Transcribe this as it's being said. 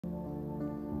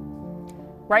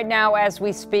Right now, as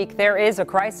we speak, there is a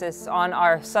crisis on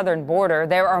our southern border.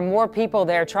 There are more people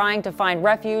there trying to find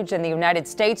refuge in the United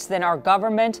States than our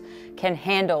government can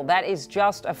handle. That is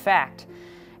just a fact.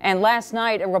 And last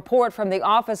night, a report from the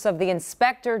Office of the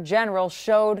Inspector General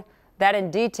showed that in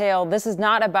detail. This is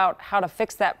not about how to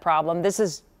fix that problem. This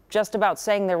is just about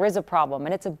saying there is a problem,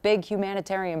 and it's a big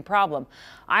humanitarian problem.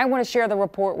 I want to share the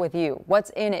report with you, what's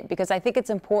in it, because I think it's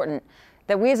important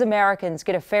that we as Americans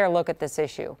get a fair look at this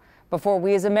issue before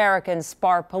we as Americans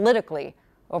spar politically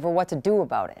over what to do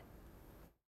about it.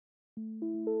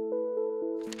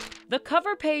 The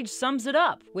cover page sums it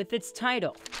up with its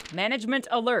title, Management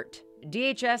Alert.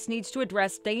 DHS needs to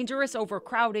address dangerous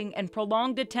overcrowding and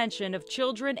prolonged detention of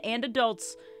children and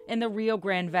adults in the Rio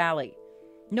Grande Valley.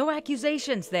 No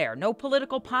accusations there, no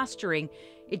political posturing.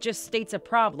 It just states a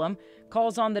problem,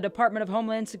 calls on the Department of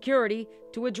Homeland Security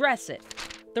to address it.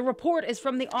 The report is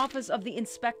from the Office of the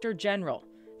Inspector General.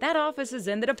 That office is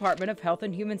in the Department of Health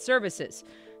and Human Services.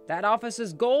 That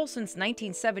office's goal since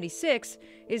 1976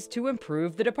 is to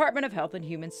improve the Department of Health and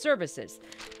Human Services.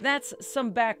 That's some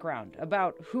background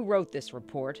about who wrote this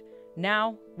report.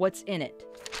 Now, what's in it?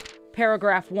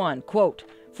 Paragraph 1, quote,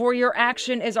 "For your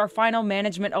action is our final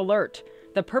management alert,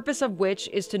 the purpose of which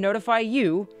is to notify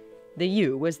you," the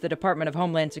you is the Department of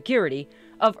Homeland Security,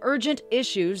 "of urgent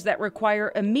issues that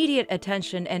require immediate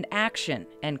attention and action,"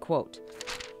 end quote.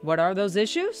 What are those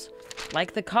issues?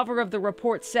 Like the cover of the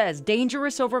report says,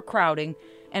 dangerous overcrowding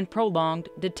and prolonged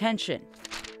detention.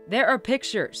 There are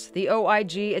pictures the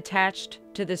OIG attached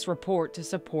to this report to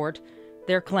support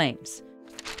their claims.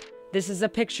 This is a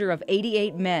picture of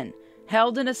 88 men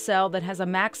held in a cell that has a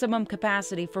maximum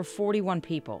capacity for 41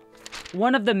 people.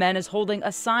 One of the men is holding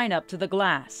a sign up to the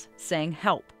glass saying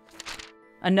help.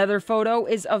 Another photo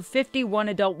is of 51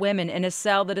 adult women in a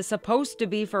cell that is supposed to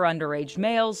be for underage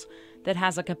males that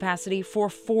has a capacity for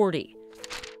 40.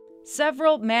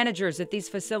 Several managers at these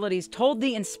facilities told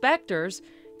the inspectors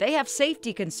they have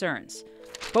safety concerns,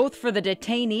 both for the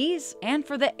detainees and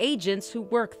for the agents who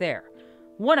work there.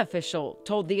 One official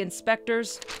told the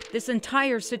inspectors this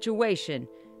entire situation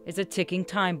is a ticking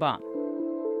time bomb.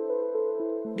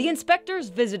 The inspectors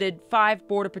visited 5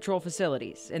 Border Patrol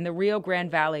facilities in the Rio Grande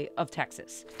Valley of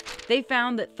Texas. They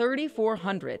found that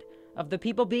 3,400 of the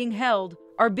people being held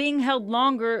are being held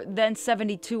longer than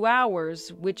 72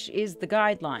 hours, which is the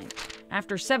guideline.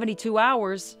 After 72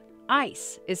 hours,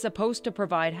 ICE is supposed to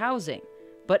provide housing,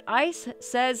 but ICE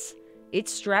says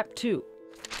it's strapped too.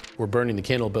 We're burning the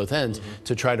candle at both ends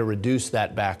to try to reduce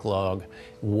that backlog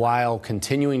while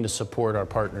continuing to support our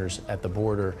partners at the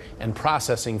border and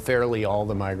processing fairly all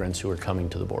the migrants who are coming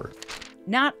to the border.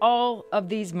 Not all of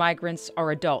these migrants are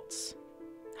adults.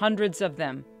 Hundreds of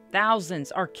them,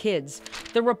 thousands are kids.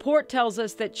 The report tells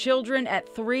us that children at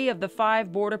 3 of the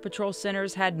 5 Border Patrol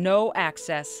centers had no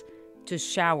access to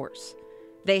showers.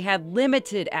 They had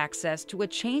limited access to a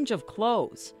change of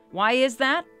clothes. Why is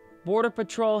that? Border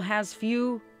Patrol has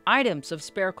few items of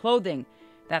spare clothing,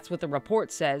 that's what the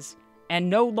report says, and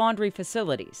no laundry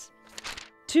facilities.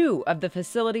 2 of the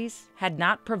facilities had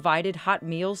not provided hot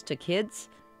meals to kids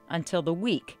until the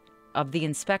week of the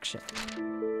inspection.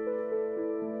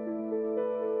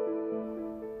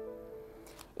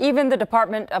 Even the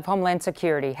Department of Homeland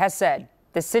Security has said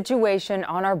the situation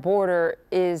on our border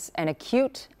is an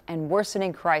acute and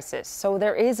worsening crisis. So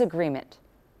there is agreement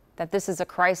that this is a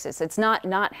crisis. It's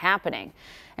not happening.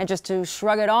 And just to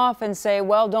shrug it off and say,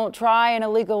 well, don't try and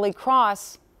illegally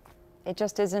cross, it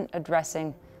just isn't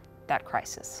addressing that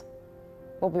crisis.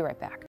 We'll be right back.